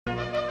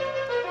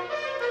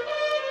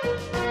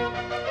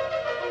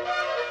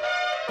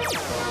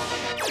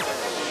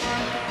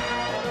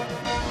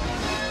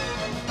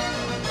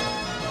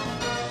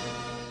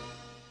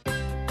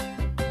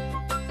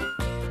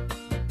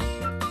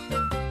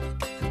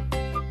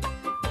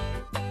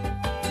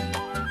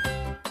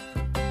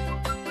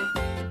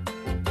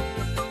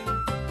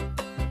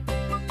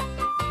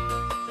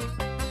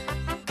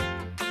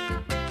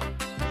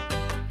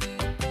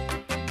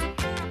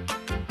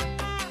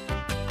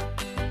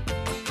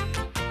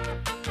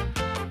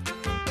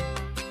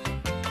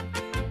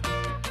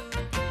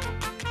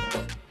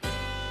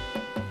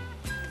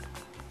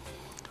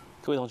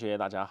各位同学，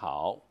大家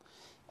好，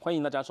欢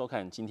迎大家收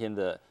看今天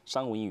的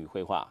商务英语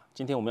会话。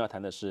今天我们要谈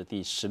的是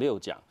第16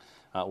讲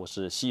啊，我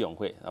是西永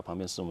会啊，旁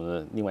边是我们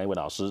的另外一位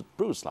老师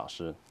Bruce 老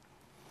师。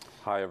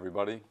Hi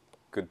everybody,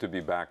 good to be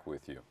back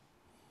with you.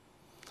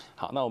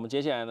 好，那我们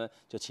接下来呢，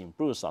就请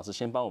Bruce 老师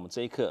先帮我们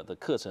这一课的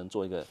课程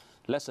做一个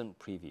lesson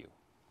preview。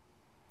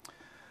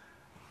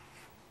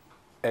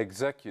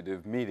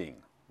 Executive meeting,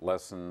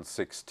 lesson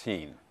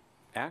 16.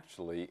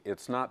 Actually,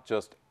 it's not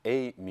just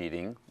a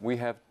meeting. We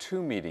have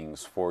two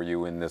meetings for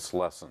you in this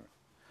lesson.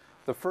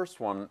 The first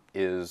one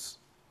is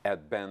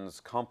at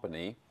Ben's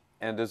company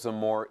and is a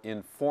more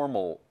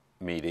informal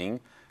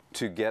meeting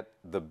to get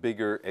the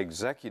bigger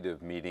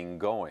executive meeting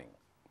going.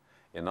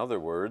 In other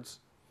words,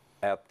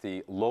 at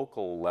the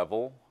local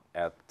level,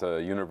 at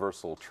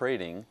Universal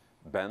Trading,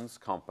 Ben's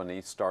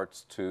company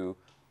starts to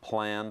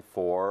plan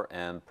for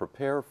and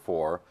prepare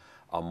for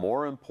a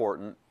more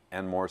important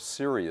and more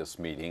serious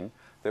meeting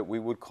that we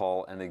would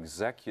call an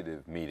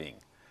executive meeting.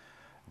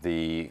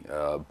 The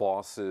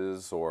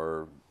bosses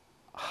or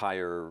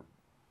higher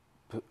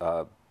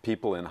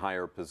people in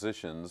higher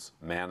positions,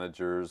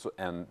 managers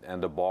and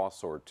a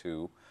boss or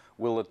two,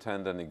 will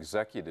attend an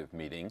executive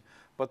meeting,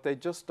 but they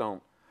just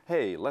don't,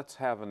 hey, let's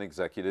have an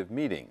executive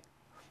meeting.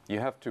 You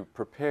have to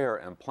prepare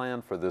and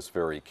plan for this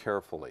very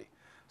carefully.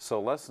 So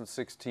lesson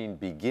 16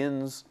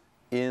 begins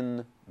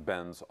in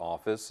Ben's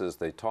office as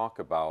they talk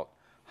about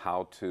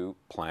how to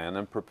plan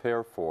and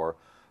prepare for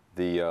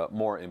the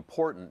more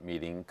important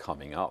meeting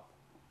coming up.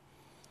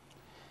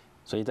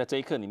 所以在这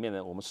一课里面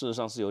呢，我们事实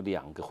上是有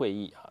2个会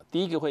议啊。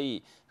第一个会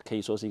议可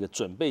以说是一个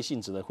准备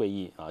性质的会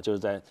议啊，就是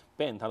在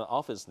Ben 他的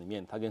office 里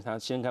面，他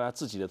先跟他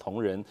自己的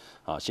同仁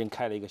啊，先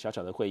开了一个小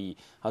小的会议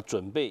啊，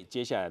准备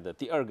接下来的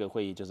第2个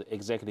会议就是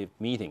executive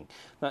meeting。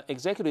那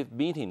executive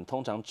meeting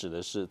通常指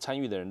的是参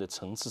与的人的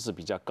层次是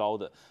比较高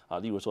的啊，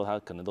例如说他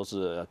可能都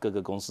是各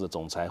个公司的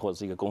总裁或者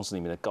是一个公司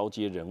里面的高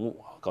阶人物、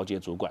高阶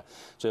主管。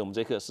所以我们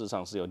这课事实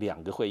上是有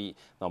2个会议，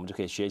那我们就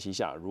可以学习一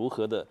下如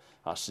何的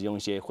啊使用一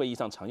些会议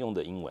上常用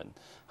的英文。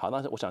好，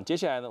那我想接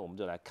下来呢，我们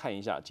就来看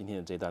一下今天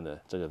的这段的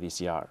这个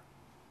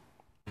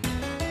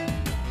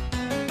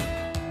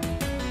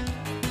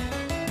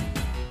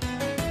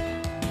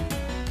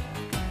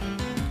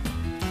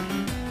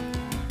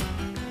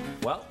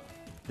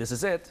this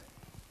is it.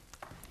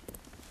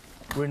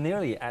 We're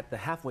nearly at the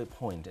halfway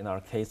point in our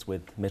case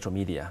with Metro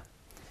Media.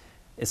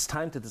 It's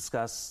time to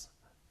discuss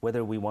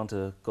whether we want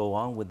to go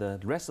on with the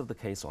rest of the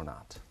case or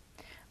not.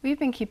 We've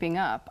been keeping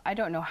up. I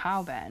don't know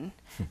how, Ben.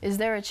 Is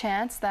there a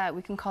chance that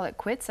we can call it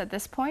quits at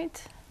this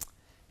point?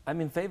 I'm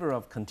in favor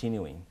of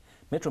continuing.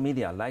 Metro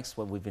Media likes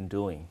what we've been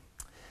doing.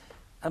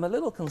 I'm a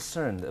little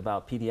concerned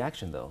about PD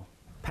Action, though.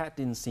 Pat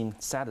didn't seem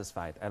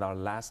satisfied at our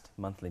last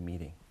monthly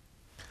meeting.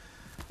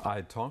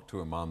 I talked to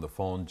him on the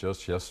phone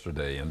just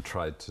yesterday and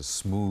tried to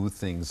smooth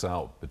things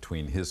out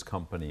between his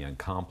company and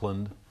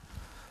Compland.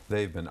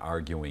 They've been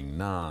arguing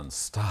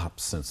non-stop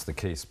since the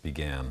case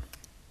began.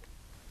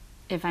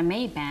 If I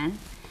may, Ben,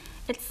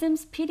 it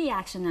seems PD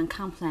Action and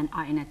Complan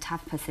are in a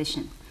tough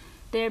position.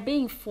 They're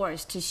being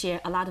forced to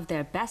share a lot of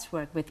their best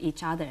work with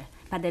each other,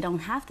 but they don't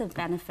have the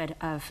benefit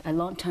of a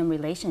long-term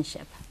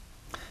relationship.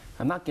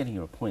 I'm not getting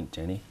your point,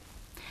 Jenny.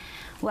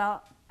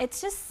 Well, it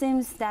just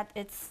seems that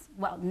it's,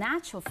 well,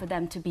 natural for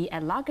them to be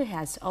at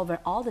loggerheads over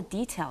all the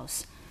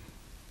details.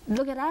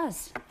 Look at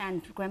us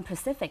and Grand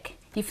Pacific.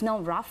 You've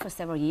known Ralph for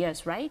several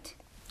years, right?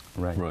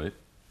 Right.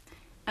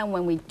 And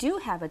when we do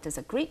have a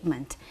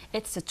disagreement,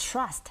 it's the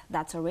trust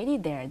that's already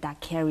there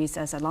that carries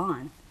us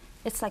along.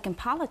 It's like in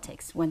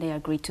politics when they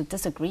agree to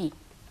disagree.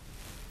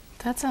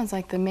 That sounds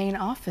like the main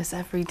office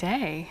every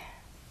day.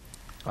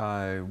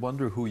 I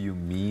wonder who you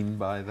mean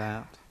by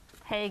that?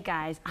 Hey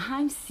guys,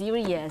 I'm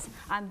serious.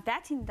 I'm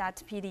betting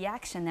that PD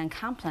Action and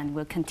Complan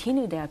will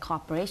continue their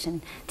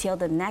cooperation till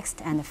the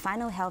next and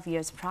final health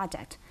years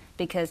project.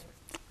 Because,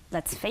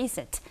 let's face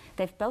it,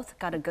 they've both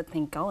got a good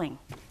thing going.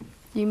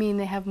 You mean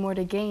they have more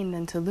to gain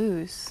than to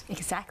lose?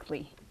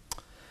 Exactly.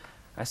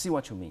 I see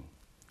what you mean.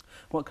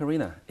 Well,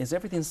 Karina, is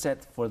everything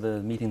set for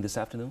the meeting this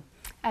afternoon?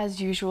 As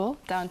usual,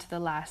 down to the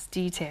last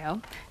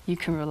detail. You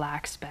can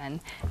relax, Ben.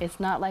 It's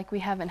not like we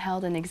haven't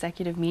held an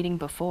executive meeting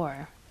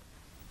before.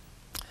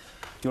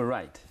 You're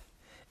right.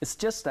 It's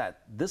just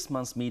that this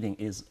month's meeting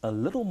is a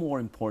little more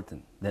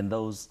important than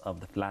those of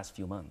the last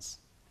few months.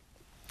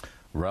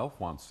 Ralph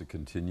wants to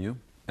continue,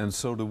 and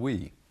so do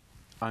we.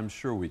 I'm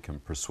sure we can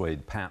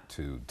persuade Pat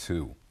to,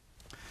 too.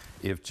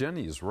 If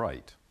Jenny is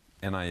right,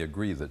 and I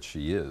agree that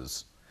she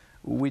is,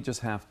 we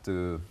just have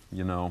to,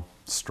 you know,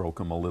 stroke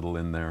him a little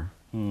in there.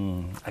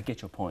 I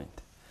get your point.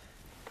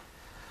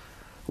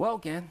 Well,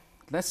 again,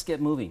 let's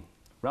get moving.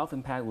 Ralph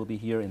and Pat will be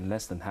here in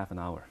less than half an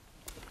hour.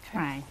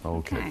 Right.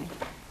 Okay.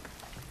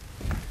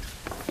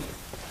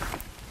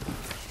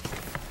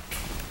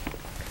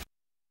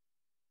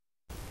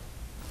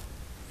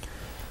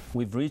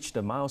 We've reached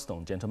a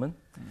milestone, gentlemen.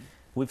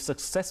 We've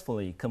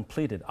successfully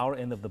completed our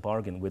end of the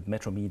bargain with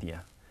Metro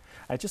Media.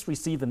 I just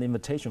received an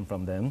invitation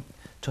from them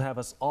to have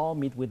us all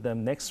meet with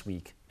them next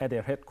week at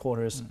their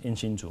headquarters in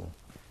Hsinchu.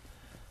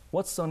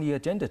 What's on the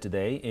agenda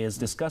today is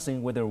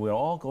discussing whether we're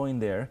all going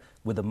there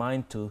with a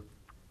mind to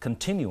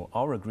continue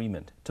our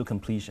agreement to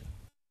completion.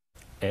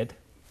 Ed?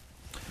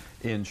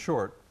 In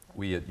short,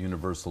 we at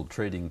Universal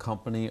Trading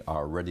Company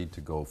are ready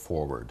to go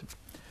forward.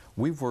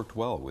 We've worked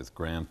well with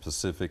Grand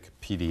Pacific,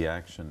 PD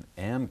Action,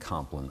 and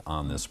Complan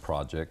on this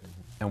project,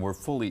 and we're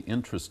fully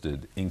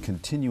interested in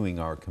continuing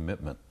our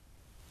commitment.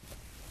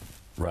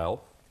 Ralph?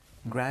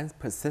 Grand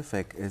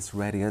Pacific is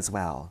ready as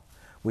well.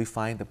 We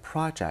find the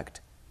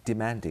project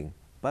demanding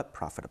but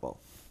profitable.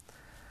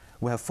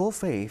 We have full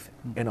faith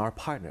in our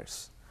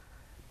partners.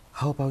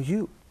 How about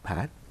you,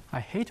 Pat?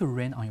 I hate to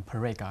rain on your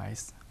parade,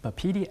 guys, but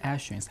PD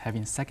Action is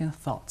having second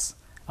thoughts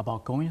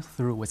about going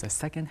through with the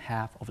second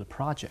half of the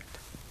project.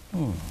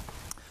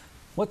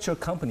 What's your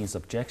company's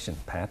objection,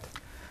 Pat?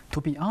 To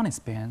be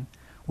honest, Ben,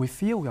 we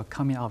feel we are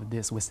coming out of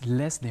this with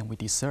less than we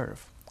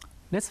deserve.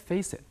 Let's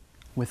face it,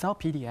 without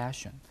PD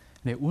Action,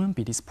 there wouldn't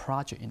be this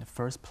project in the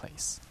first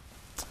place.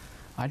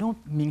 I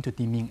don't mean to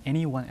demean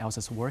anyone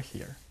else's work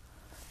here.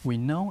 We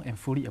know and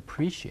fully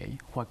appreciate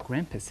what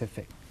Grand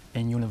Pacific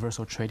and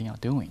Universal Trading are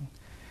doing.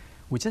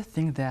 We just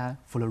think that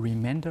for the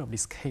remainder of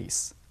this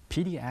case,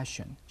 PD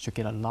Action should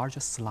get a larger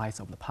slice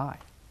of the pie.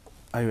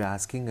 Are you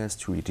asking us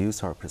to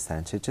reduce our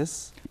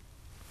percentages?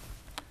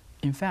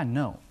 In fact,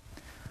 no.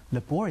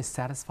 The board is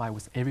satisfied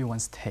with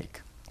everyone's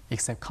take,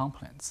 except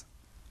Complan's.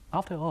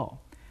 After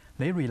all,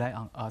 they rely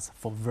on us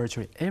for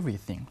virtually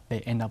everything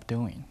they end up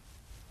doing.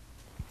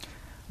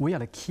 We are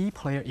the key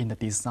player in the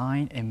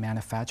design and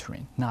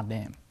manufacturing, not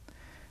them.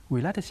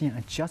 We'd like to see an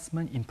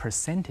adjustment in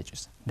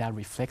percentages that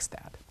reflects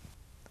that.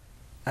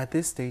 At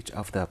this stage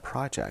of the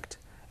project,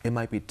 it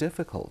might be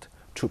difficult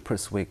to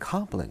persuade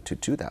Complan to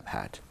do that,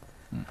 Pat.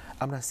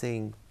 I'm not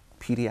saying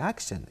PD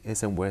Action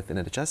isn't worth an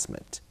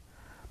adjustment,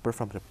 but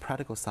from the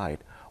practical side,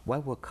 why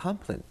will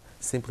Complan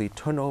simply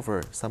turn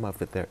over some of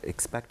their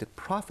expected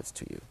profits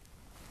to you?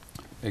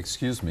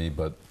 Excuse me,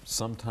 but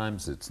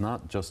sometimes it's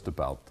not just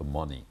about the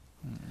money.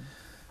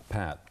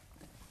 Pat,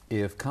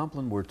 if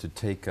Complan were to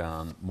take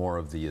on more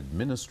of the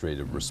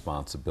administrative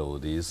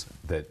responsibilities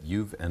that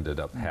you've ended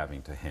up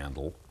having to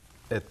handle,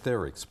 at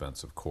their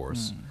expense, of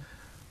course,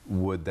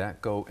 would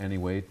that go any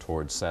way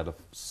towards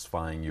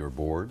satisfying your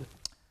board?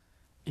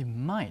 It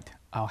might.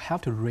 I'll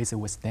have to raise it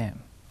with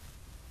them.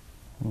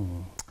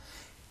 Can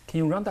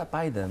you run that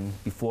by them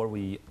before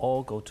we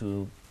all go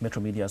to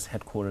Metromedia's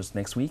headquarters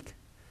next week?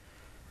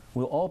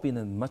 We'll all be in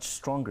a much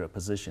stronger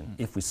position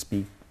if we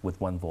speak with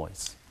one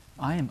voice.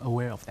 I am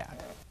aware of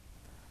that.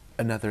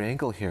 Another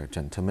angle here,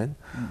 gentlemen,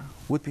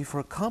 would be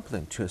for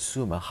Complan to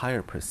assume a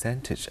higher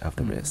percentage of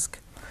the risk.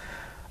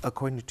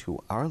 According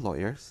to our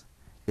lawyers,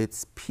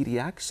 it's PD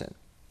Action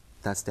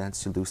that stands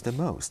to lose the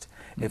most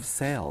if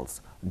sales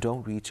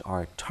don't reach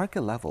our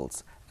target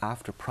levels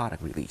after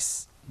product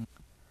release.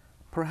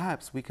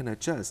 Perhaps we can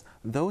adjust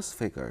those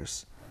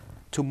figures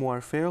to more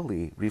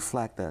fairly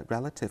reflect the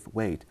relative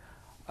weight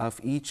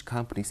of each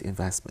company's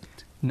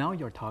investment. Now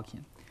you're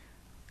talking.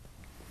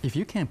 If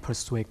you can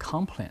persuade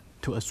Complan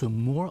to assume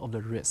more of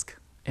the risk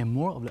and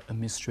more of the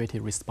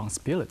administrative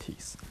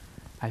responsibilities,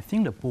 I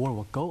think the board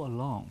will go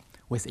along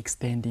with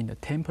extending the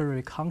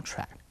temporary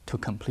contract to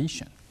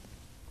completion.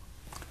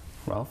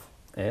 Ralph?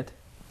 Ed?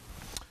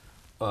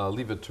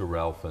 Leave it to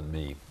Ralph and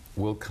me.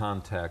 We'll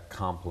contact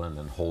Complan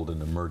and hold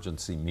an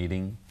emergency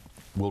meeting.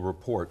 We'll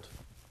report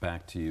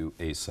back to you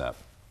ASAP.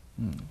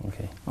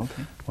 Okay.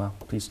 Well,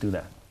 please do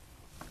that.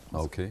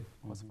 Okay.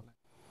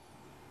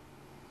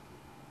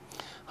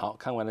 好，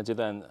看完了这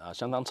段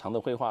相当长的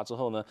绘画之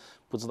后呢，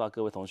不知道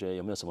各位同学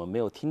有没有什么没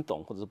有听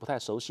懂或者是不太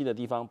熟悉的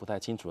地方、不太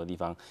清楚的地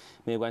方？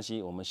没有关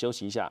系，我们休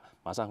息一下，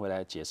马上回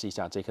来解释一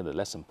下这课的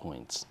lesson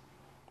points。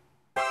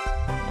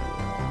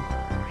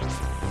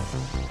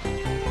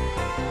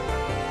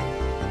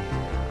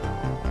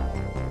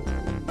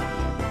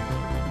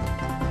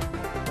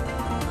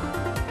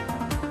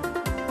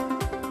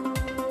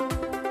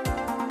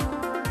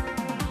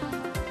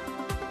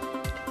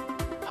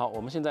好，我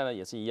们现在呢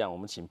也是一样，我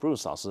们请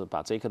Bruce 老师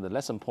把这一课的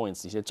lesson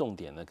points 一些重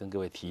点呢跟各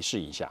位提示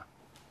一下。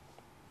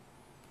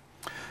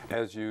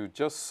As you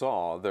just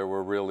saw, there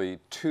were really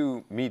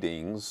two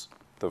meetings.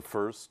 The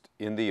first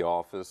in the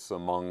office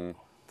among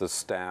the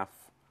staff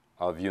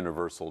of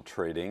Universal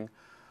Trading.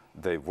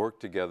 They've worked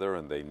together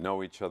and they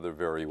know each other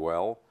very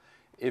well.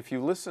 If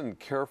you listen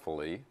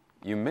carefully,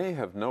 you may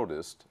have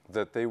noticed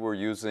that they were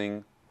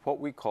using what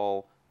we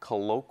call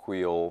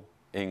colloquial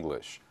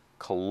English,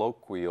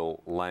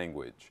 colloquial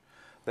language.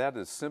 That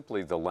is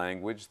simply the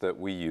language that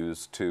we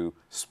use to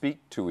speak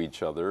to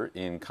each other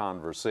in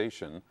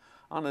conversation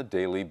on a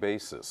daily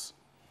basis.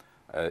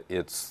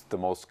 It's the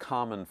most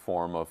common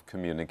form of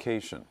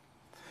communication.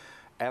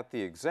 At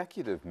the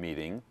executive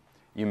meeting,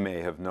 you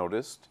may have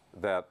noticed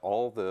that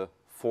all the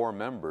four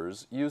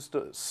members used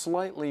a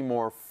slightly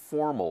more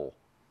formal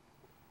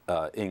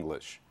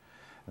English.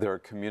 Their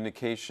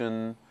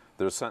communication,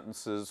 their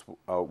sentences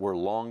were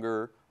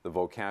longer, the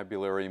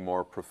vocabulary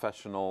more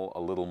professional,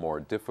 a little more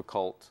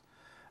difficult,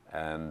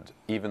 and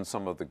even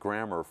some of the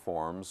grammar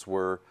forms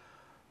were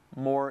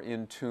more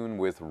in tune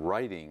with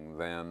writing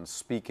than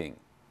speaking.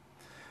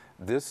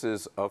 This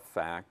is a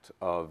fact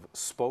of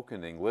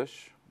spoken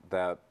English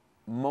that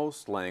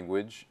most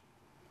language,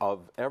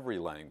 of every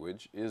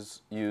language,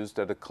 is used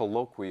at a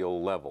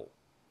colloquial level,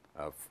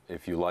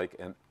 if you like,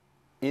 an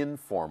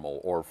informal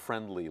or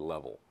friendly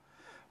level.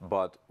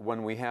 But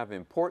when we have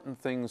important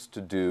things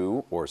to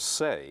do or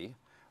say,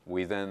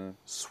 we then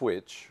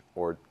switch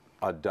or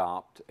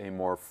adopt a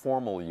more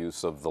formal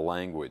use of the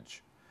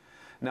language.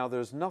 Now,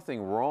 there's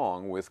nothing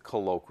wrong with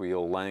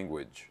colloquial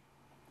language.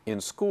 In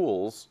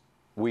schools,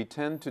 we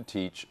tend to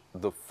teach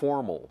the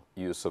formal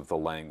use of the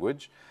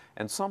language,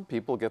 and some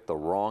people get the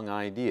wrong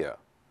idea.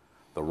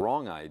 The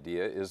wrong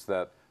idea is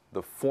that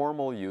the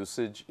formal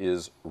usage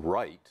is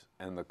right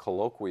and the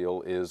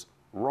colloquial is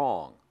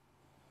wrong.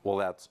 Well,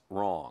 that's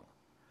wrong.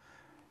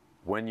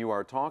 When you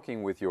are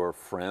talking with your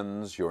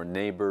friends, your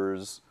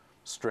neighbors,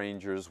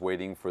 strangers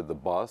waiting for the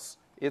bus,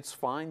 it's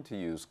fine to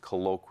use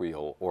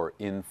colloquial or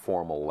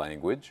informal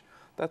language.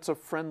 That's a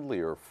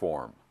friendlier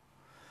form.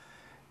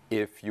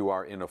 If you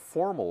are in a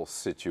formal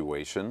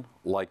situation,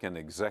 like an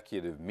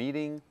executive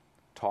meeting,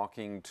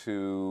 talking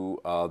to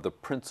the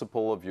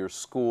principal of your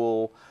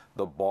school,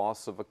 the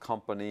boss of a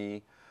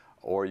company,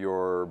 or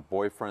your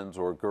boyfriend's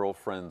or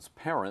girlfriend's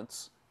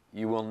parents,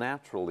 you will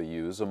naturally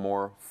use a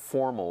more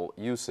formal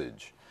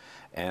usage.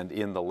 And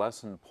in the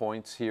lesson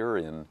points here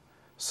in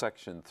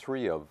section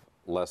 3 of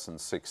lesson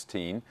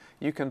 16,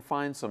 you can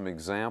find some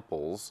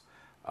examples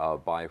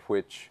by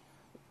which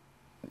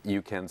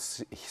you can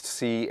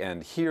see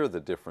and hear the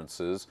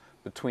differences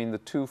between the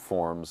two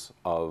forms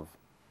of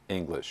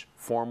English,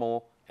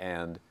 formal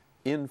and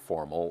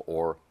informal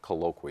or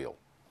colloquial.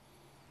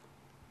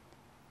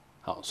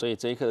 好，所以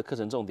这一课的课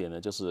程重点呢，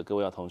就是各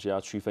位同学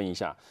要区分一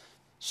下。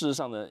事实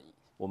上呢，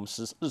我们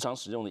日常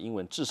使用的英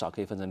文至少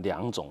可以分成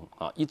2种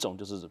啊，一种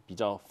就是比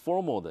较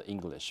formal 的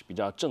English， 比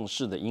较正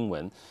式的英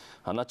文。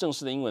好，那正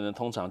式的英文呢，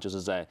通常就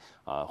是在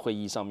会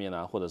议上面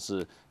啊，或者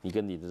是你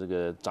跟你的这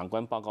个长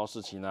官报告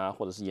事情啊，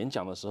或者是演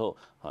讲的时候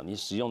啊，你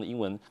使用的英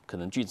文可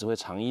能句子会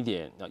长一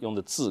点，要用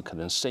的字可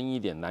能深一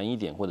点、难一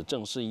点或者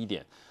正式一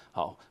点。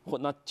好，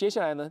那接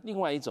下来呢，另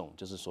外一种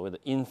就是所谓的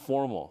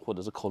informal 或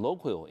者是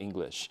colloquial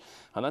English。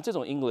好，那这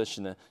种 English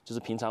呢，就是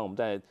平常我们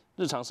在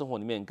日常生活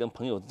里面跟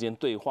朋友之间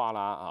对话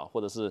啦，啊，或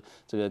者是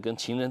这个跟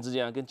情人之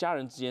间啊、跟家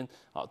人之间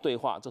啊对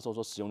话，这时候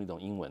所使用的一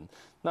种英文。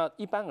那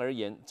一般而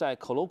言，在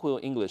colloquial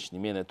English 里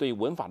面呢，对于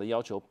文法的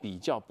要求比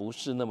较不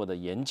是那么的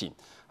严谨。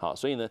好，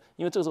所以呢，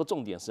因为这个时候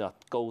重点是要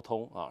沟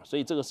通啊，所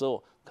以这个时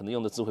候可能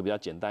用的字会比较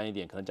简单一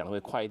点，可能讲的会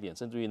快一点，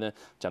甚至于呢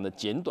讲的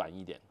简短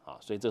一点啊，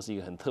所以这是一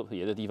个很特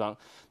别的地方。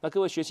那各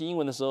位学习英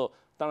文的时候，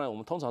当然我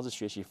们通常是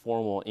学习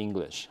formal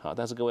English 啊，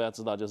但是各位要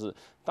知道，就是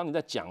当你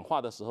在讲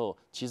话的时候，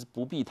其实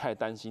不必太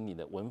担心你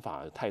的文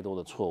法有太多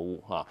的错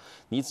误啊，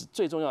你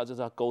最重要的就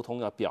是要沟通、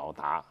要表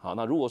达啊。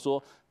那如果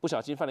说不小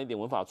心犯了一点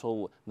文法错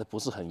误，那不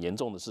是很严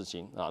重的事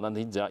情啊，那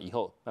你只要以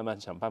后慢慢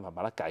想办法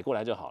把它改过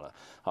来就好了。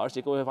好，而且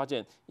各位会发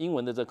现，英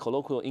文的这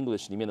colloquial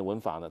English 里面的文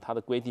法呢，它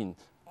的规定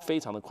非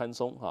常的宽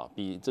松啊，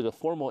比这个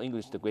formal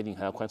English 的规定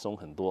还要宽松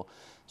很多。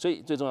所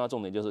以最重要的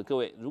重点就是，各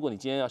位，如果你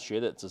今天要学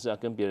的只是要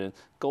跟别人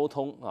沟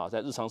通啊，在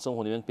日常生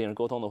活里面别人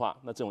沟通的话，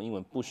那这种英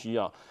文不需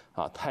要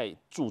啊太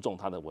注重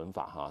它的文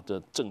法哈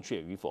的正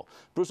确与否，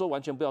不是说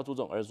完全不要注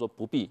重，而是说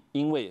不必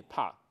因为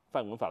怕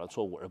犯文法的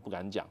错误而不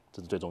敢讲，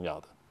这是最重要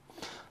的。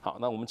好，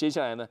那我们接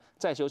下来呢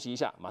再休息一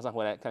下，马上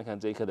回来看看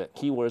这一课的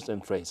keywords and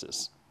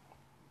phrases。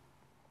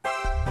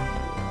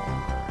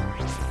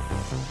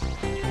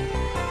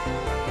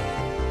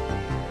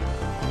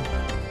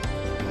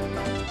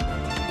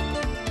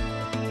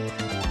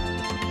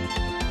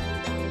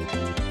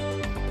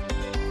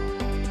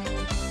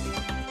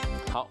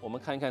好，我们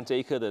看一看这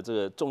一课的这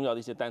个重要的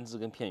一些单字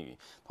跟片语。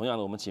同样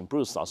的，我们请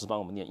Bruce 老师帮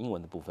我们念英文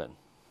的部分。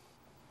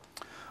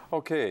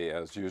Okay,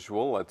 as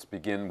usual, let's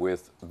begin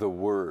with the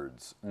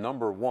words.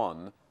 Number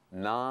 1,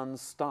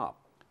 non-stop.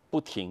 不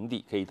停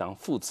地可以当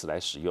副词来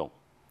使用。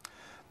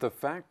The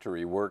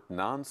factory worked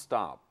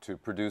non-stop to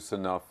produce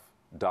enough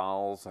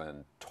dolls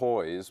and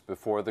toys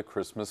before the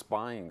Christmas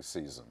buying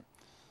season.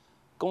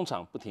 工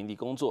厂不停地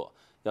工作，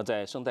要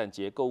在圣诞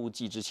节购物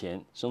季之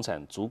前生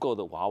产足够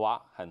的娃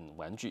娃和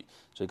玩具。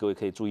所以各位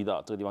可以注意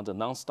到这个地方，这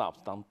non-stop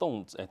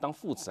当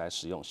副词来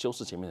使用，修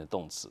饰前面的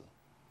动词。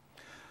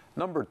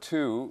Number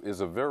 2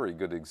 is a very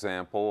good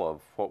example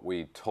of what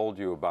we told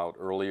you about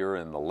earlier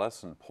in the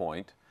lesson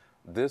point.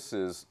 This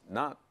is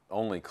not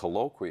only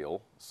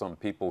colloquial, some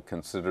people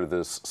consider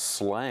this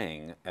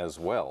slang as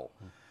well.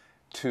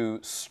 To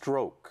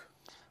stroke.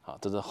 好，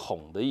这是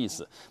哄的意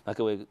思。那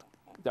各位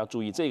要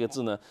注意这个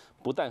字呢，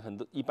不但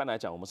一般来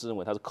讲，我们是认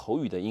为它是口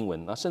语的英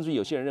文，那甚至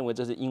有些人认为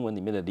这是英文里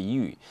面的俚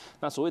语。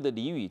那所谓的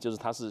俚语，就是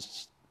它是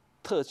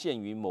特限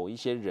于某一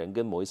些人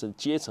跟某一些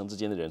阶层之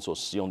间的人所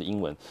使用的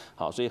英文。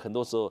好，所以很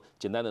多时候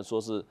简单的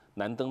说是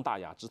难登大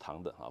雅之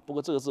堂的啊。不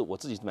过这个字我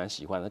自己是蛮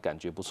喜欢的，感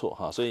觉不错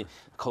哈。所以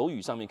口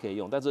语上面可以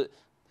用，但是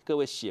各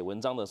位写文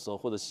章的时候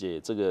或者写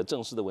这个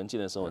正式的文件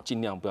的时候，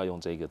尽量不要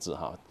用这个字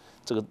哈。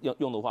这个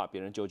用的话，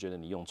别人就觉得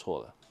你用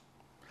错了。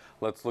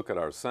Let's look at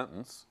our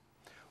sentence.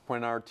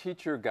 When our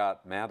teacher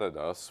got mad at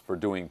us for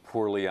doing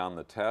poorly on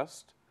the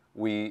test,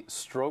 we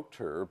stroked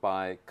her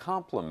by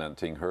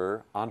complimenting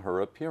her on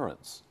her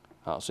appearance.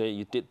 好，所以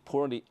you did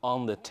poorly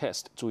on the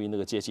test， 注意那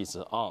个介系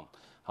词 on。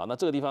好，那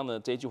这个地方呢，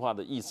这句话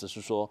的意思是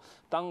说，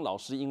当老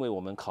师因为我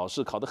们考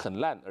试考得很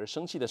烂而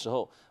生气的时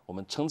候，我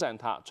们称赞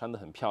他穿得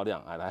很漂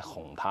亮，来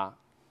哄他。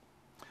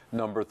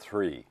Number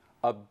 3,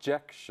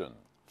 objection.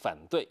 反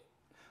对。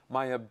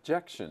My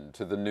objection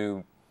to the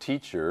new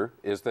teacher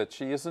is that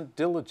she isn't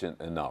diligent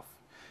enough.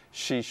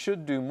 She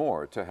should do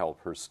more to help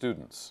her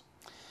students.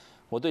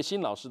 我对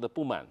新老师的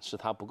不满是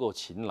他不够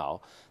勤劳，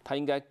他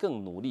应该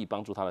更努力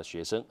帮助他的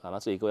学生啊。那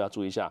这一个要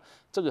注意一下，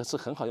这个是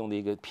很好用的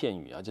一个片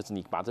语啊，就是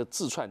你把这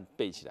字串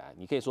背起来。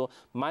你可以说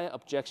My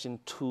objection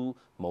to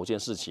某件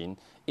事情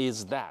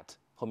is that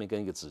后面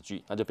跟一个子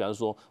句，那就表示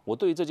说我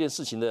对于这件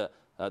事情的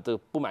这个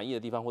不满意的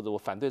地方，或者我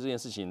反对这件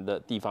事情的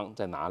地方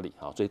在哪里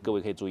啊？所以各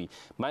位可以注意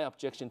My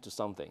objection to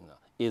something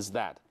is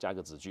that 加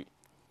个子句。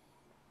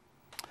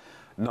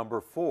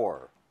Number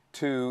 4,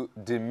 to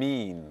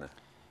demean.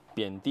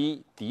 贬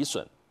低、诋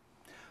损。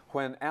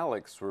When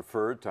Alex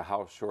referred to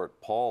how short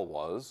Paul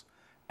was,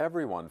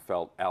 everyone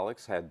felt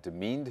Alex had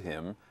demeaned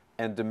him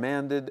and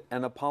demanded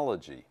an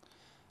apology.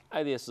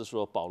 爱列斯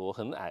说保罗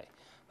很矮，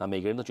那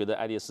每个人都觉得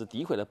爱列斯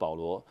诋毁了保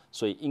罗，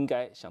所以应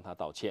该向他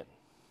道歉。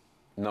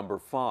Number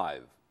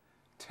 5,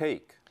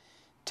 take.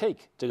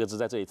 Take 这个字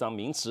在这里当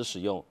名词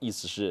使用，意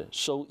思是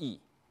收益。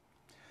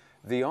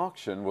The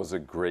auction was a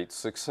great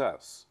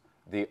success.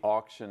 The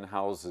auction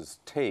house's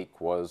take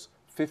was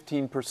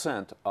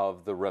 15%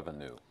 of the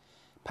revenue.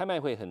 拍卖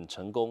会很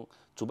成功，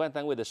主办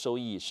单位的收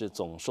益是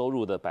总收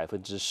入的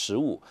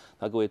15%。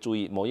那各位注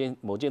意，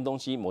某件东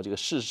西、某几个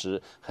事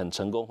实很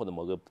成功，或者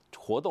某个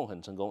活动很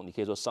成功，你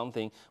可以说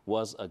something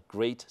was a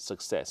great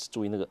success。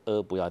注意那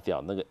个不要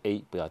掉，那个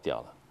a 不要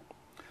掉了。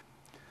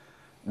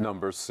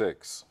Number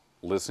 6,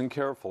 listen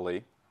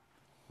carefully.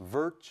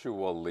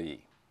 Virtually.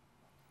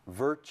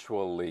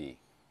 Virtually.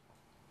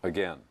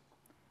 Again,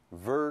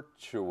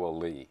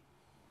 virtually.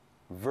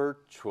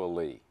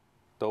 Virtually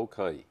都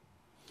可以。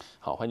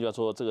好，换句话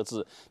说，这个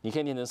字你可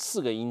以念成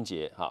4个音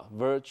节哈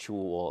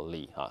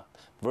 ，virtually 哈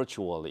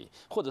 ，virtually，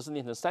 或者是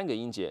念成3个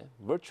音节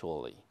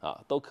 ，virtually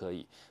啊，都可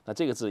以。那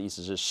这个字的意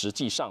思是实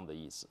际上的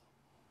意思。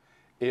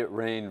It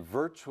rained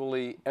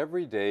virtually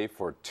every day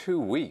for 2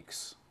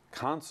 weeks.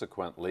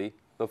 Consequently,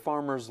 the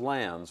farmers'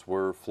 lands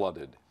were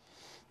flooded.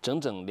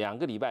 整整2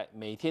个礼拜，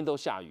每天都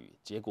下雨，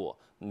结果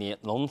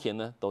农田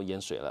呢都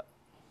淹水了。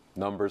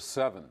Number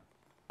 7,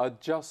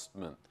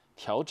 adjustment.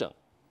 调整。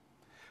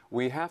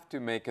We have to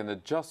make an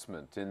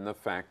adjustment in the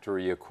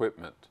factory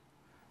equipment.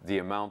 The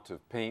amount of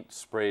paint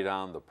sprayed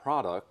on the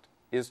product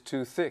is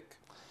too thick.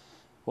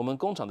 我们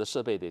工厂的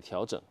设备得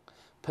调整，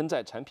喷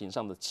在产品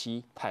上的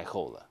漆太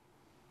厚了。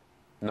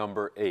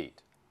Number 8,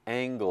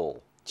 angle.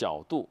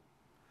 角度。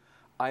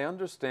I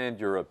understand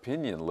your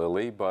opinion,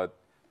 Lily, but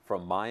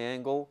from my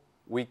angle,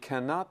 we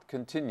cannot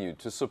continue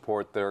to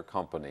support their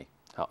company.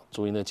 好，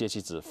注意那个介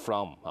系词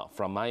from 啊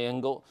 ，from my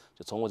angle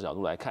就从我的角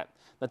度来看。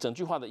那整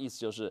句话的意思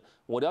就是，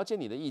我了解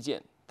你的意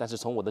见，但是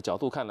从我的角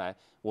度看来，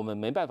我们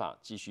没办法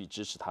继续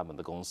支持他们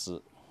的公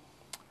司。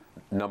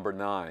Number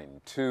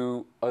 9,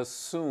 to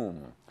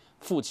assume.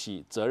 负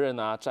起责任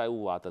啊、债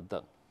务啊等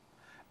等。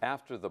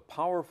After the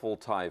powerful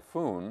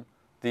typhoon,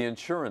 the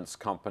insurance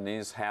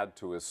companies had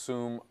to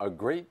assume a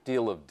great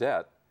deal of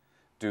debt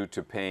due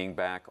to paying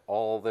back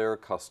all their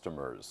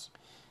customers.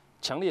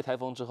 强烈台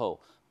风之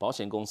后，保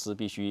险公司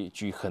必须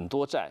举很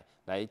多债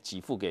来给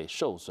付给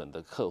受损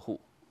的客户。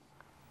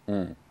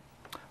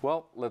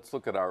Well, let's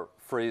look at our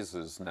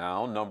phrases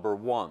now. Number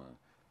 1,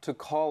 to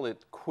call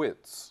it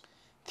quits.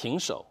 停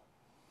手。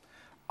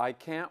I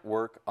can't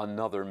work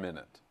another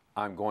minute.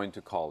 I'm going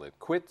to call it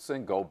quits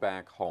and go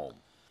back home.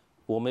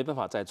 我没办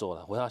法再做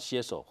了，我要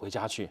歇手回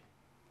家去。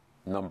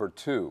Number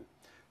 2,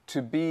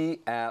 to be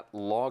at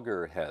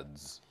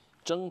loggerheads.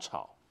 争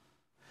吵。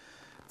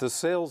The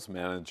sales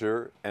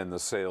manager and the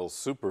sales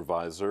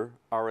supervisor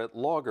are at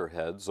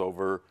loggerheads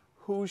over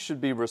who should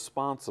be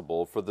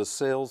responsible for the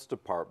sales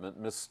department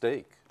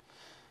mistake.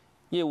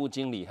 业务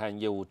经理和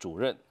业务主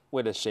任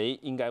为了谁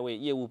应该为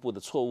业务部的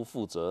错误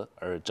负责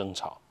而争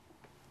吵。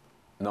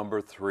Number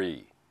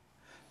 3,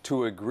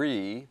 to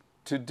agree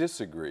to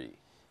disagree.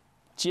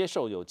 接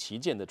受有歧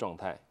见的状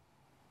态。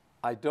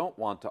I don't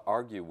want to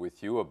argue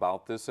with you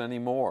about this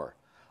anymore.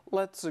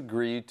 Let's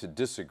agree to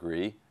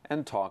disagree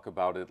and talk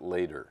about it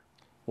later.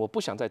 我不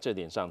想在这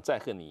点上再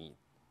和你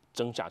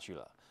争下去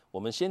了。我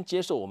们先接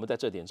受我们在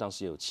这点上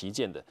是有歧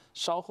见的，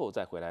稍后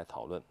再回来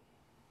讨论。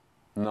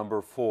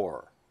Number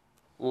 4,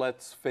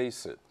 let's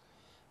face it.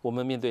 我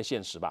们面对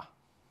现实吧。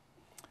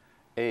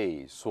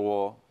A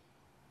说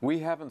We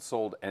haven't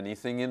sold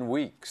anything in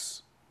weeks.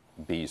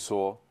 B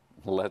说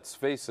Let's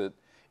face it,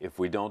 if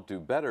we don't do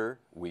better,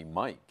 we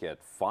might get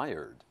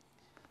fired.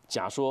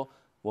 甲说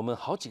我们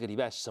好几个礼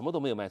拜什么都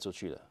没有卖出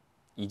去了。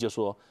乙就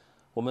说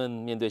我们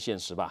面对现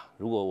实吧，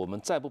如果我们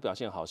再不表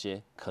现好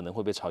些，可能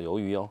会被炒鱿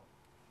鱼哦。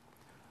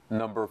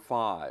Number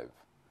 5,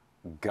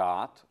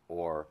 got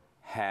or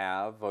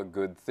have a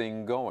good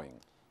thing going.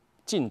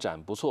 进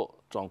展不错，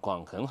状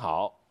况很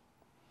好。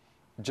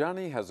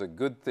Johnny has a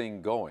good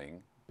thing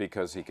going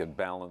because he can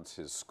balance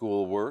his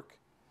schoolwork,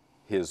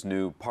 his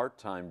new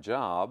part-time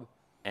job,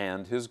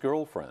 and his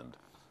girlfriend.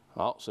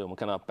 好，所以我们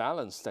看到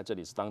balance 在这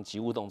里是当及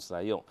物动词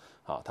来用，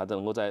好，它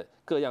能够在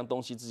各样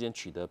东西之间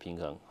取得平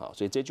衡，好，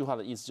所以这句话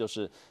的意思就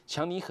是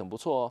强尼很不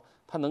错哦，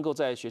他能够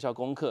在学校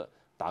功课、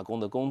打工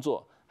的工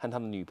作和他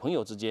的女朋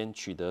友之间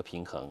取得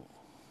平衡。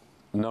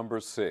Number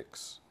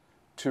 6,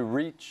 to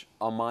reach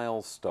a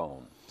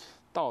milestone.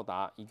 到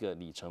达一个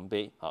里程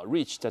碑，啊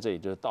 ，reach 在这里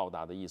就是到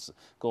达的意思，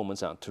跟我们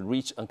讲 to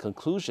reach a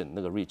conclusion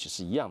那个 reach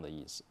是一样的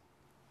意思。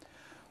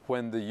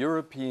When the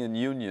European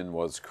Union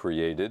was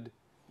created,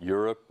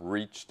 Europe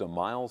reached a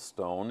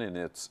milestone in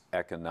its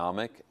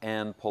economic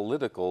and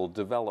political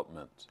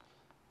development.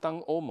 当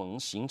欧盟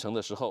形成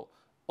的时候，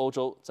欧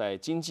洲在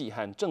经济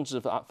和政治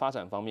发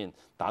展方面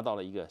达到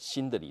了一个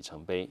新的里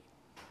程碑。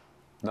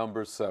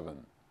Number 7,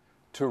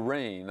 to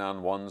rain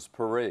on one's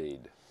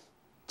parade.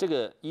 这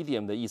个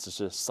idiom 的意思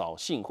是扫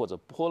兴或者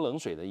泼冷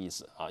水的意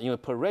思啊，因为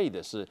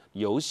parade 是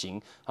游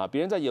行啊，别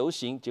人在游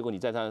行，结果你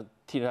在他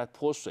替他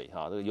泼水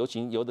啊，这个游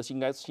行游的兴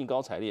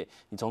高采烈，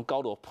你从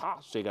高楼啪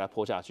水给他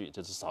泼下去，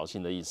这是扫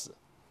兴的意思。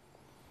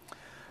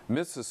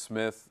Mrs.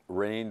 Smith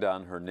rained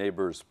on her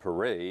neighbor's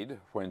parade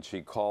when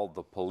she called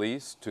the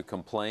police to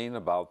complain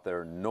about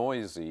their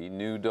noisy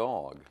new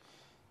dog.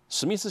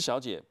 史密斯小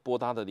姐泼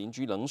她的邻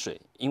居冷水，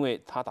因为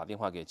她打电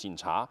话给警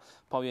察，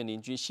抱怨邻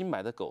居新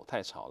买的狗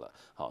太吵了。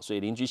好，所以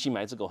邻居新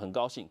买一只狗很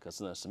高兴，可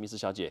是呢，史密斯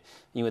小姐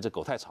因为这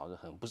狗太吵，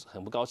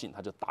很不高兴，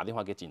她就打电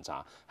话给警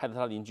察，害得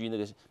她邻居那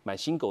个买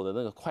新狗的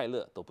那个快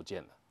乐都不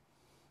见了。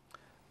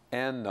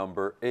And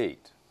number 8,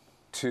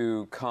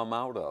 to come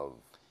out of.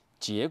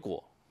 结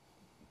果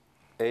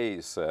A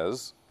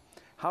says,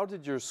 "How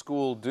did your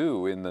school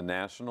do in the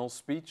national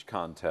speech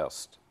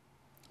contest?"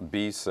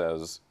 B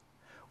says,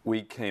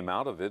 "We came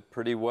out of it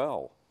pretty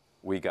well.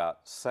 We got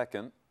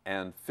 2nd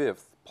and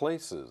 5th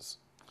places."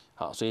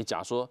 好，所以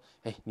甲说，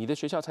哎，你的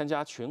学校参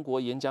加全国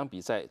演讲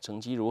比赛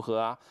成绩如何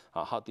啊？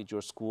啊 ，How did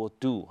your school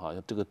do？ 哈，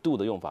这个 do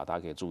的用法大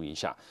家可以注意一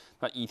下。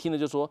那乙听呢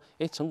就说，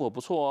哎，成果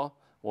不错哦，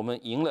我们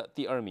赢了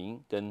第2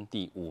名跟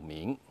第5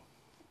名。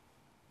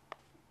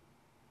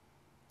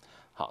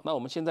好，那我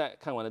们现在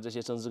看完了这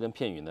些生字跟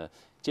片语呢，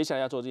接下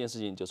来要做这件事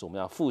情就是我们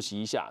要复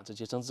习一下这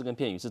些生字跟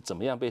片语是怎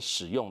么样被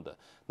使用的。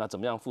那怎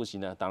么样复习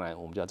呢？当然，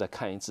我们就要再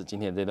看一次今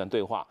天的这段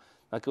对话。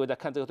那各位在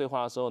看这个对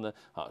话的时候呢，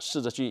啊，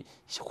试着去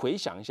回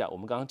想一下我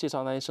们刚刚介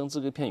绍那些生字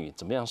跟片语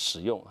怎么样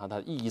使用，它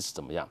的意义是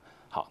怎么样。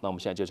好，那我们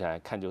现在就来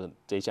看，就是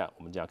这一下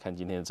我们就要看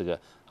今天的这个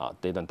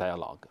这段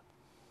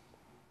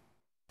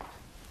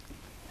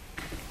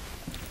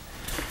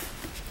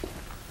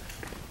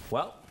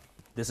dialogue。Well,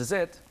 this is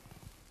it.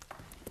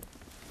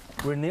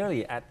 We're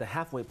nearly at the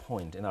halfway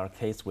point in our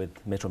case with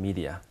Metro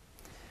Media.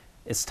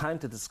 It's time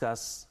to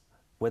discuss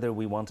whether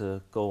we want to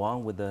go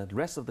on with the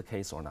rest of the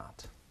case or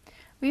not.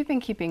 We've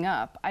been keeping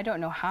up. I don't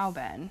know how,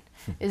 Ben.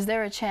 Is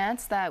there a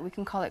chance that we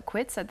can call it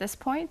quits at this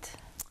point?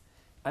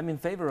 I'm in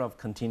favor of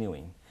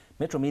continuing.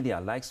 Metro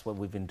Media likes what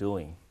we've been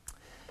doing.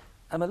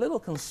 I'm a little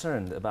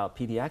concerned about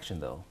PD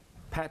Action, though.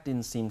 Pat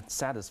didn't seem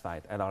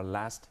satisfied at our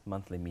last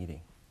monthly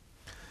meeting.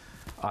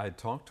 I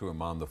talked to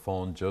him on the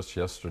phone just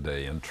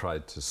yesterday and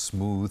tried to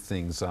smooth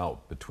things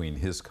out between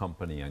his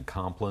company and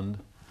Compland.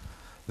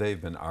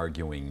 They've been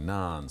arguing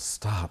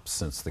non-stop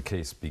since the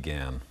case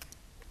began.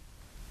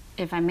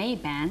 If I may,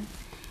 Ben,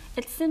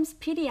 it seems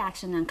PD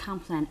Action and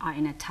Complan are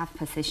in a tough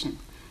position.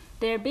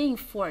 They're being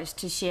forced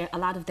to share a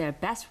lot of their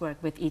best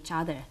work with each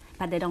other,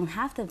 but they don't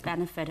have the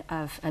benefit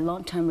of a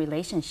long-term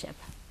relationship.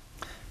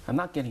 I'm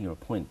not getting your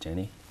point,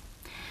 Jenny.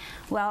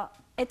 Well,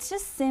 it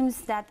just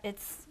seems that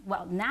it's,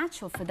 well,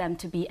 natural for them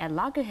to be at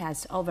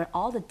loggerheads over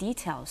all the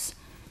details.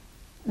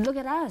 Look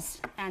at us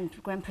and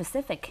Grand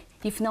Pacific.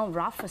 You've known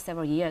Ralph for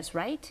several years,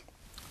 right?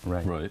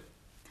 Right.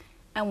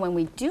 And when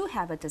we do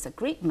have a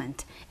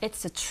disagreement,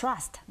 it's the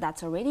trust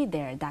that's already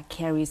there that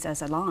carries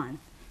us along.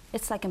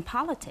 It's like in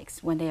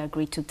politics when they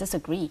agree to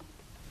disagree.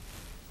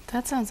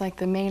 That sounds like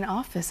the main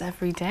office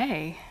every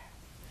day.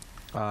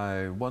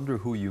 I wonder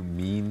who you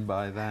mean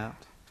by that?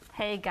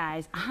 Hey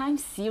guys, I'm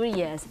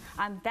serious.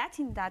 I'm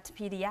betting that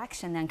PD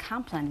Action and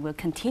Complan will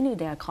continue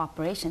their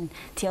cooperation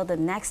till the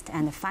next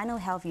and final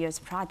health year's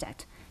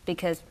project.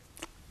 Because,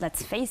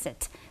 let's face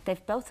it,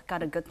 they've both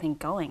got a good thing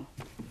going.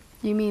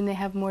 You mean they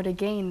have more to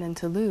gain than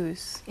to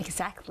lose?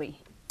 Exactly.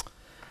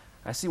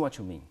 I see what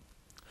you mean.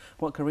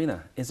 Well,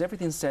 Karina, is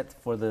everything set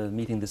for the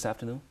meeting this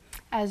afternoon?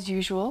 As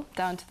usual,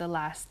 down to the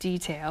last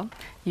detail.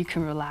 You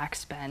can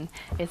relax, Ben.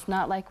 It's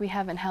not like we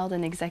haven't held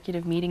an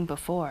executive meeting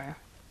before.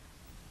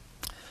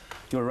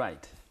 You're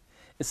right.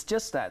 It's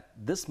just that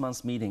this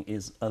month's meeting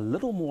is a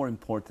little more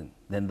important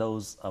than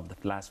those of the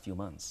last few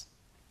months.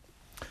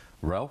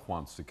 Ralph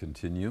wants to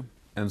continue,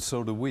 and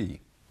so do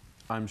we.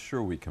 I'm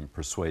sure we can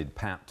persuade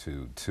Pat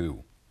to,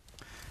 too.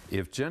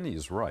 If Jenny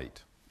is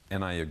right,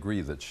 and I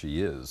agree that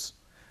she is,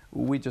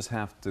 we just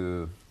have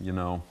to, you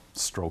know,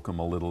 stroke him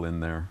a little in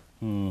there.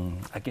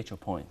 I get your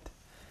point.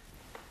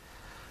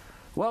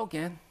 Well,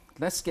 again,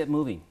 let's get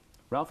moving.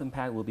 Ralph and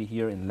Pat will be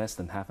here in less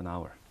than half an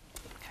hour.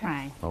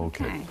 Right.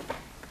 Okay.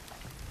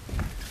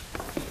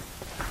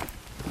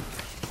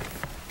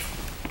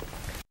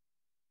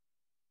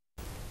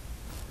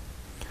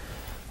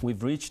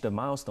 We've reached a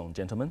milestone,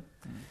 gentlemen.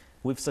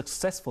 We've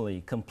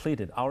successfully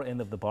completed our end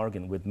of the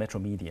bargain with Metro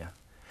Media.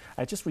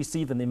 I just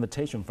received an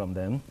invitation from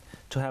them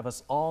to have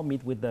us all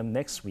meet with them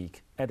next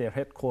week at their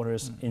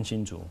headquarters in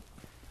Hsinchu.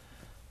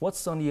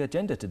 What's on the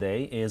agenda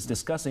today is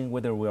discussing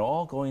whether we're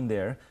all going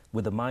there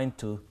with a mind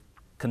to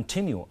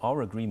continue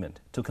our agreement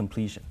to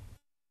completion.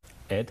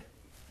 Ed?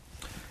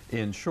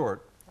 In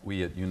short,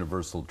 we at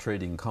Universal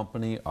Trading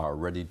Company are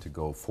ready to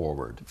go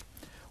forward.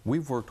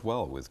 We've worked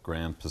well with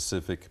Grand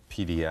Pacific,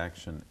 PD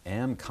Action,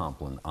 and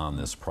Complan on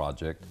this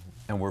project,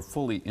 and we're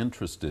fully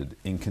interested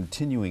in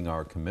continuing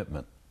our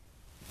commitment.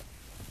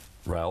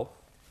 Ralph?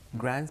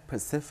 Grand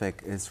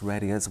Pacific is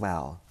ready as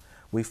well.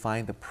 We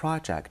find the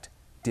project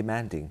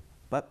demanding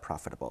but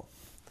profitable.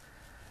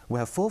 We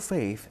have full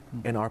faith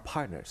in our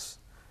partners.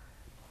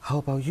 How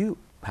about you,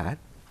 Pat?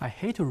 I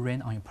hate to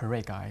rain on your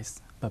parade, guys,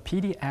 but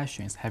PD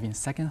Action is having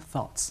second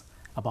thoughts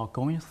about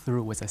going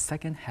through with the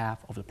second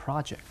half of the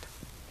project.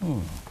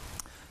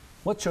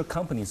 What's your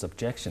company's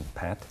objection,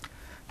 Pat?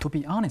 To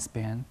be honest,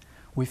 Ben,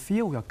 we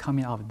feel we are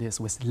coming out of this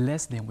with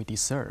less than we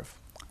deserve.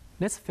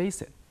 Let's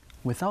face it,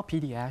 without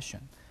PD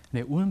Action,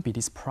 there wouldn't be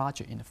this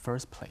project in the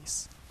first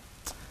place.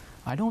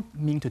 I don't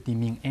mean to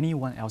demean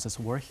anyone else's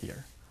work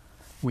here.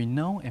 We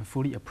know and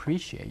fully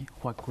appreciate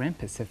what Grand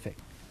Pacific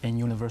and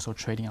Universal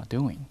Trading are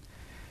doing.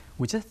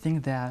 We just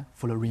think that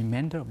for the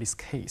remainder of this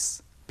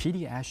case,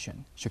 PD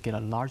Action should get a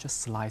larger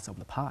slice of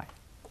the pie.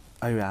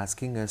 Are you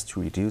asking us to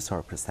reduce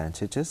our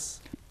percentages?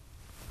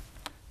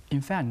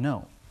 In fact,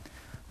 no.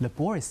 The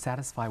board is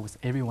satisfied with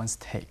everyone's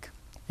take,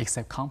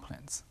 except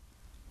Complan's.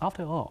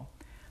 After all,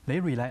 they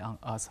rely on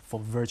us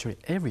for virtually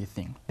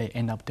everything they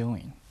end up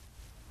doing.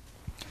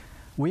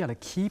 We are the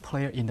key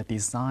player in the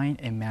design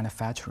and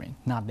manufacturing,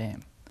 not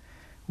them.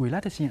 We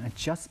like to see an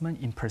adjustment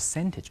in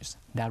percentages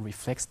that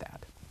reflects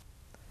that.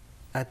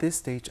 At this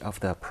stage of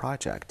the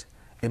project,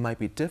 it might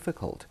be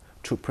difficult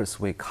to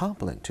persuade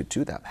Complan to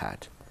do that,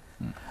 Pat.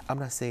 I'm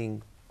not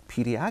saying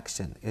PD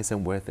Action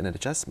isn't worth an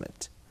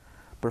adjustment,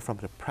 but from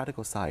the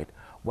practical side,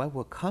 why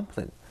will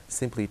Complan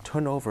simply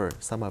turn over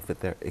some of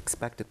their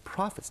expected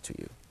profits to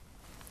you?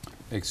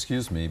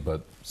 Excuse me,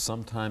 but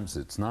sometimes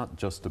it's not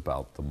just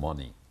about the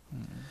money.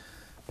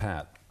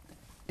 Pat,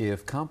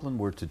 if Complan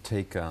were to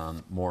take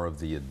on more of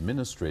the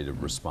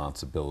administrative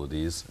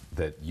responsibilities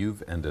that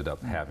you've ended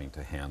up having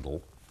to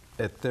handle,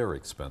 at their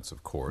expense,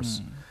 of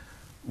course,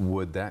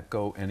 would that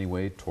go any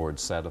way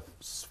towards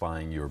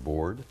satisfying your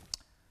board?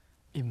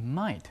 It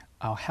might.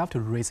 I'll have to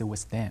raise it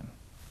with them.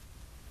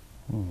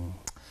 Can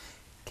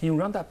you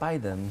run that by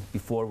them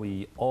before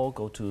we all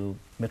go to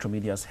Metro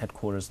Media's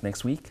headquarters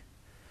next week?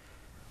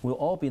 We'll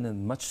all be in a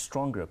much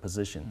stronger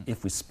position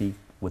if we speak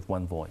with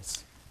one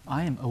voice.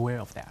 I am aware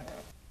of that.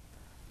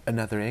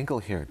 Another angle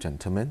here,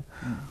 gentlemen,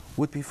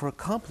 would be for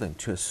Complan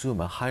to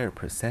assume a higher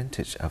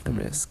percentage of the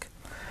risk.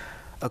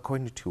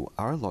 According to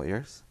our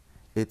lawyers,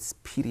 it's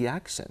PD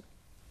Action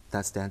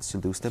that stands to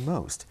lose the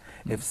most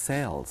if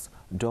sales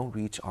don't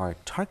reach our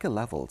target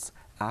levels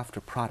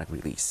after product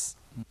release.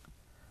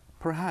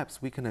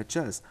 Perhaps we can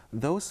adjust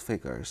those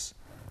figures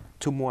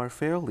to more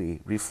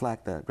fairly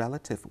reflect the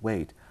relative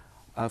weight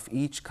of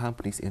each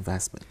company's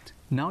investment.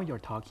 Now you're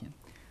talking.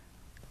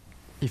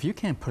 If you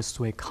can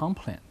persuade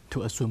Complan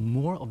to assume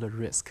more of the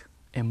risk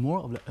and more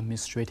of the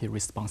administrative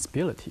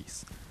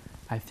responsibilities,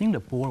 I think the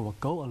board will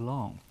go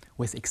along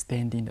with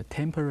extending the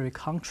temporary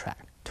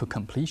contract to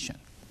completion.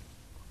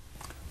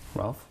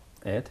 Ralph?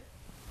 Ed?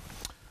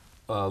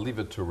 Leave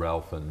it to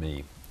Ralph and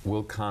me.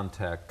 We'll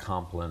contact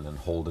Complan and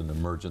hold an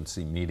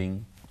emergency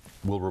meeting.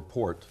 We'll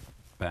report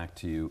back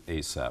to you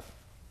ASAP.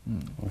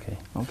 Okay.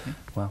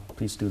 Well,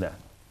 please do that.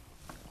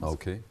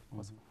 Okay.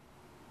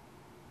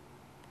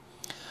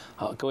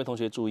 好，各位同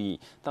学注意，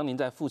当您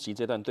在复习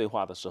这段对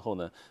话的时候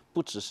呢，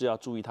不只是要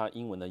注意它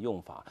英文的用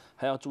法，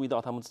还要注意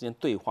到他们之间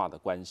对话的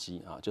关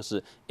系啊。就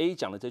是 A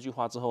讲了这句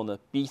话之后呢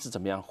 ，B 是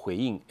怎么样回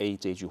应 A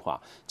这句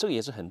话，这个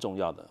也是很重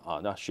要的啊。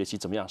要学习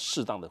怎么样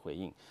适当的回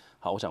应。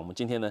好，我想我们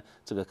今天呢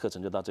这个课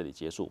程就到这里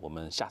结束，我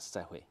们下次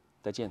再会，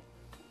再见。